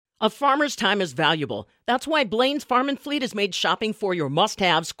A farmer's time is valuable. That's why Blaine's Farm and Fleet has made shopping for your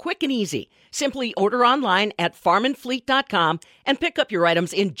must-haves quick and easy. Simply order online at farmandfleet.com and pick up your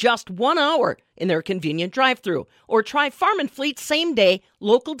items in just 1 hour in their convenient drive-thru. Or try Farm and Fleet's same-day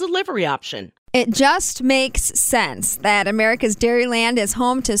local delivery option. It just makes sense that America's Dairyland is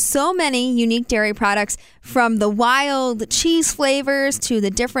home to so many unique dairy products, from the wild cheese flavors to the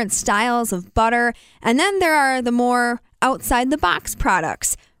different styles of butter. And then there are the more outside-the-box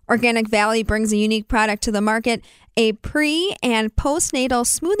products. Organic Valley brings a unique product to the market, a pre- and postnatal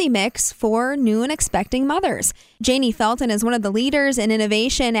smoothie mix for new and expecting mothers. Janie Felton is one of the leaders in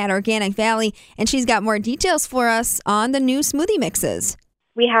innovation at Organic Valley, and she's got more details for us on the new smoothie mixes.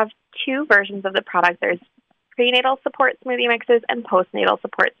 We have 2 versions of the product. There's prenatal support smoothie mixes and postnatal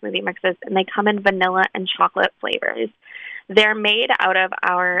support smoothie mixes, and they come in vanilla and chocolate flavors. They're made out of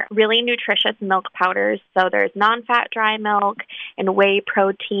our really nutritious milk powders. So there's non-fat dry milk and whey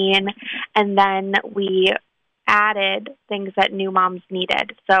protein. And then we added things that new moms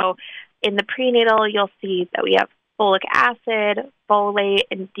needed. So in the prenatal, you'll see that we have folic acid, folate,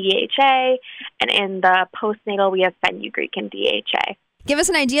 and DHA. And in the postnatal, we have fenugreek and DHA. Give us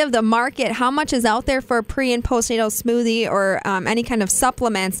an idea of the market. How much is out there for a pre- and postnatal smoothie or any kind of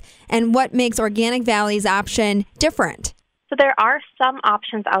supplements? And what makes Organic Valley's option different? So there are some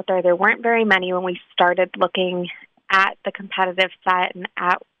options out there. There weren't very many when we started looking at the competitive set and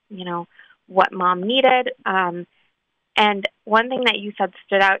at, what mom needed. And one thing that you said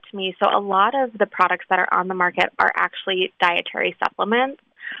stood out to me. So a lot of the products that are on the market are actually dietary supplements,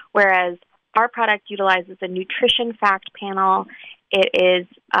 whereas our product utilizes a nutrition fact panel. It is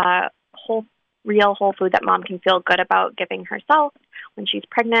a real whole food that mom can feel good about giving herself when she's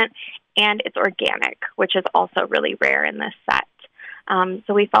pregnant, and it's organic, which is also really rare in this set.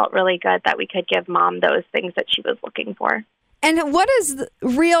 So we felt really good that we could give mom those things that she was looking for. And what is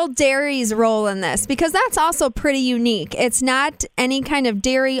Real Dairy's role in this? Because that's also pretty unique. It's not any kind of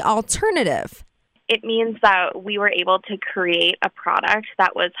dairy alternative. It means that we were able to create a product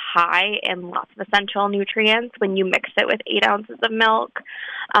that was high in lots of essential nutrients when you mix it with 8 ounces of milk.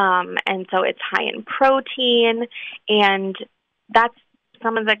 And so it's high in protein, and that's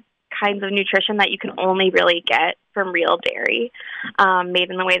some of the kinds of nutrition that you can only really get from Real Dairy, made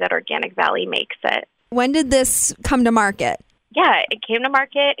in the way that Organic Valley makes it. When did this come to market? Yeah, it came to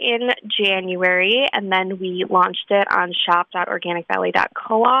market in January, and then we launched it on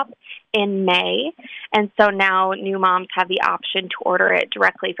shop.organicvalley.coop in May. And so now new moms have the option to order it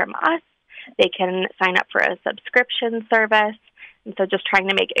directly from us. They can sign up for a subscription service. And so just trying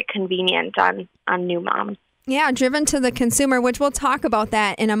to make it convenient on new moms. Yeah, driven to the consumer, which we'll talk about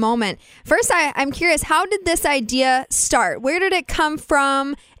that in a moment. First, I'm curious, how did this idea start? Where did it come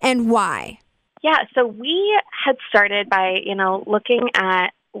from and why? Yeah, so we had started by, looking at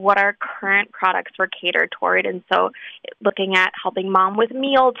what our current products were catered toward. And so looking at helping mom with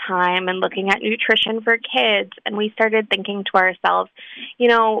mealtime and looking at nutrition for kids. And we started thinking to ourselves,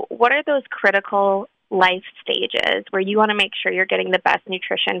 what are those critical life stages where you want to make sure you're getting the best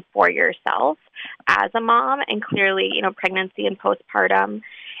nutrition for yourself as a mom? And clearly, pregnancy and postpartum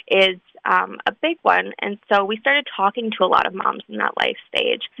is a big one. And so we started talking to a lot of moms in that life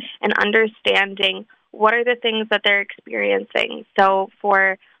stage and understanding what are the things that they're experiencing. So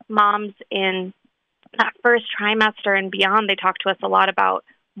for moms in that first trimester and beyond, they talk to us a lot about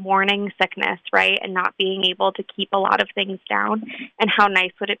morning sickness, right? And not being able to keep a lot of things down. And how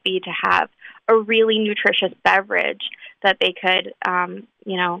nice would it be to have a really nutritious beverage that they could,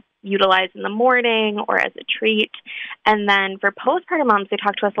 utilize in the morning or as a treat. And then for postpartum moms, they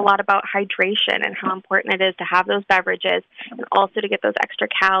talk to us a lot about hydration and how important it is to have those beverages and also to get those extra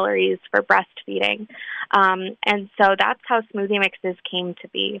calories for breastfeeding. And so that's how smoothie mixes came to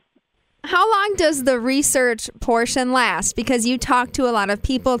be. How long does the research portion last? Because you talk to a lot of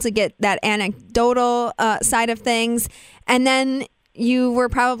people to get that anecdotal side of things, and then you were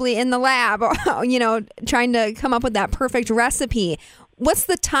probably in the lab, trying to come up with that perfect recipe. What's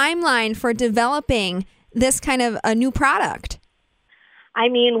the timeline for developing this kind of a new product? I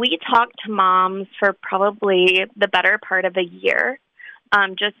mean, we talked to moms for probably the better part of a year,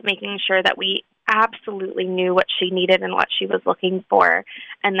 just making sure that we absolutely knew what she needed and what she was looking for,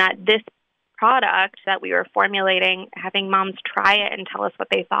 and that this product that we were formulating, having moms try it and tell us what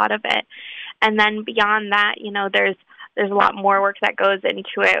they thought of it. And then beyond that, there's a lot more work that goes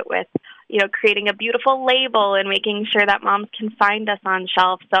into it with, creating a beautiful label and making sure that moms can find us on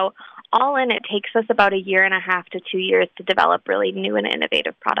shelf. So all in, it takes us about 1.5 to 2 years to develop really new and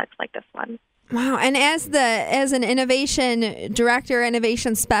innovative products like this one. Wow. And as an innovation director,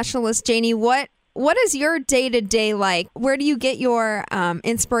 innovation specialist, Janie, what what is your day-to-day like? Where do you get your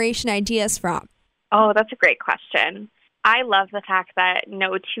inspiration ideas from? Oh, that's a great question. I love the fact that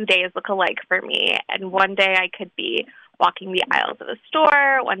no 2 days look alike for me. And one day I could be walking the aisles of a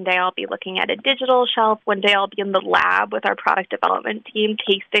store. One day I'll be looking at a digital shelf. One day I'll be in the lab with our product development team,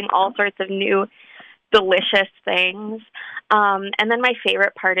 tasting all sorts of new, delicious things. And then my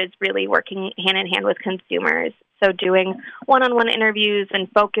favorite part is really working hand in hand with consumers. So doing one-on-one interviews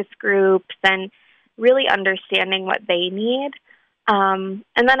and focus groups and really understanding what they need. And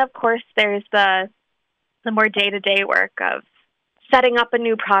then, of course, there's the more day-to-day work of setting up a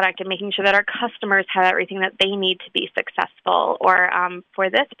new product and making sure that our customers have everything that they need to be successful. Or for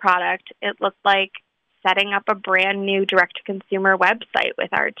this product, it looked like setting up a brand new direct-to-consumer website with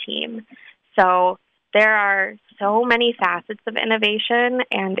our team. So there are so many facets of innovation,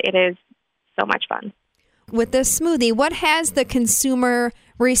 and it is so much fun. With this smoothie, what has the consumer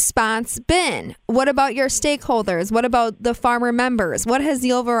response been? What about your stakeholders? What about the farmer members? What has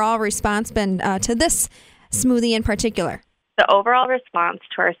the overall response been to this smoothie in particular? The overall response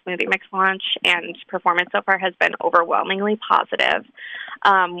to our smoothie mix launch and performance so far has been overwhelmingly positive,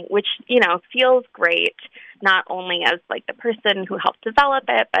 which, feels great, not only as like the person who helped develop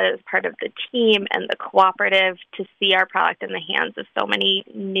it, but as part of the team and the cooperative to see our product in the hands of so many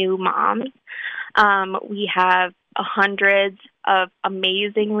new moms. We have hundreds of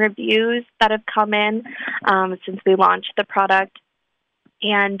amazing reviews that have come in since we launched the product.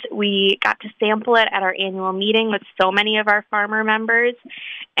 And we got to sample it at our annual meeting with so many of our farmer members.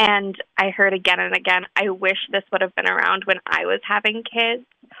 And I heard again and again, I wish this would have been around when I was having kids,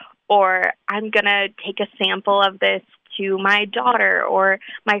 or I'm going to take a sample of this to my daughter or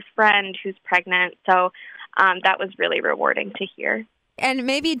my friend who's pregnant. So that was really rewarding to hear. And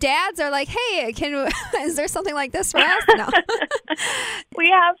maybe dads are like, hey, is there something like this for us? No. We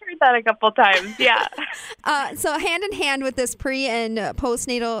have heard that a couple times, yeah. So hand in hand with this pre- and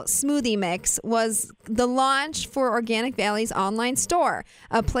postnatal smoothie mix was the launch for Organic Valley's online store,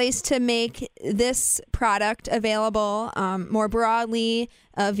 a place to make this product available more broadly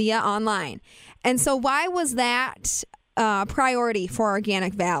via online. And so why was that priority for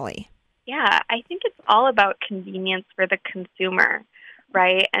Organic Valley? Yeah, I think it's all about convenience for the consumer.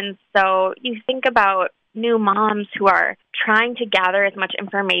 Right. And so you think about new moms who are trying to gather as much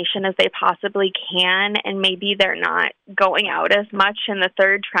information as they possibly can, and maybe they're not going out as much in the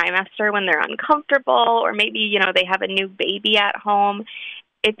third trimester when they're uncomfortable, or maybe, they have a new baby at home.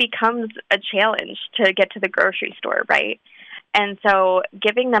 It becomes a challenge to get to the grocery store, right? And so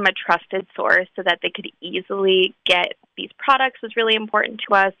giving them a trusted source so that they could easily get these products was really important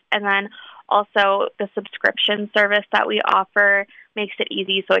to us. And then also the subscription service that we offer makes it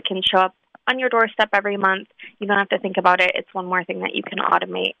easy so it can show up on your doorstep every month. You don't have to think about it. It's one more thing that you can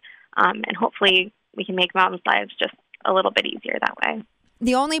automate. And hopefully we can make moms' lives just a little bit easier that way.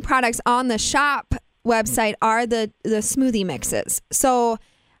 The only products on the shop website are the smoothie mixes. So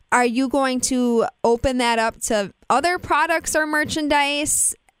are you going to open that up to other products or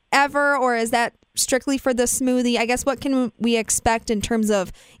merchandise ever, or is that strictly for the smoothie? I guess what can we expect in terms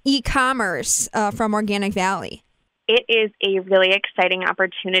of e-commerce from Organic Valley? It is a really exciting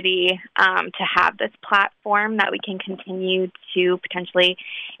opportunity to have this platform that we can continue to potentially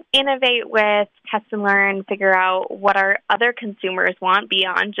innovate with, test and learn, figure out what our other consumers want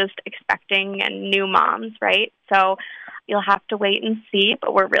beyond just expecting and new moms, right? So you'll have to wait and see,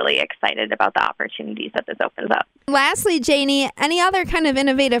 but we're really excited about the opportunities that this opens up. Lastly, Janie, any other kind of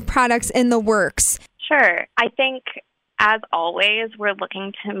innovative products in the works? Sure. I think, as always, we're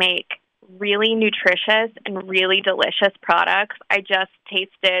looking to make really nutritious and really delicious products. I just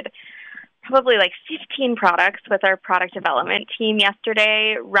tasted probably like 15 products with our product development team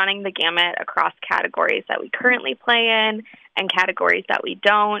yesterday, running the gamut across categories that we currently play in and categories that we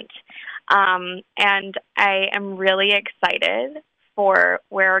don't. And I am really excited for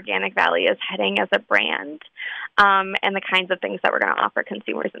where Organic Valley is heading as a brand, and the kinds of things that we're going to offer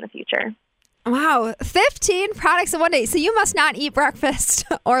consumers in the future. Wow, 15 products in one day. So you must not eat breakfast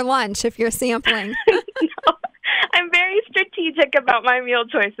or lunch if you're sampling. No, I'm very strategic about my meal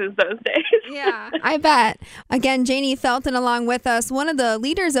choices those days. Yeah, I bet. Again, Janie Felton along with us, one of the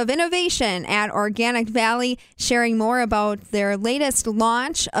leaders of innovation at Organic Valley, sharing more about their latest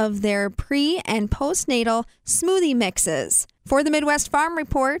launch of their pre- and postnatal smoothie mixes. For the Midwest Farm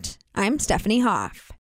Report, I'm Stephanie Hoff.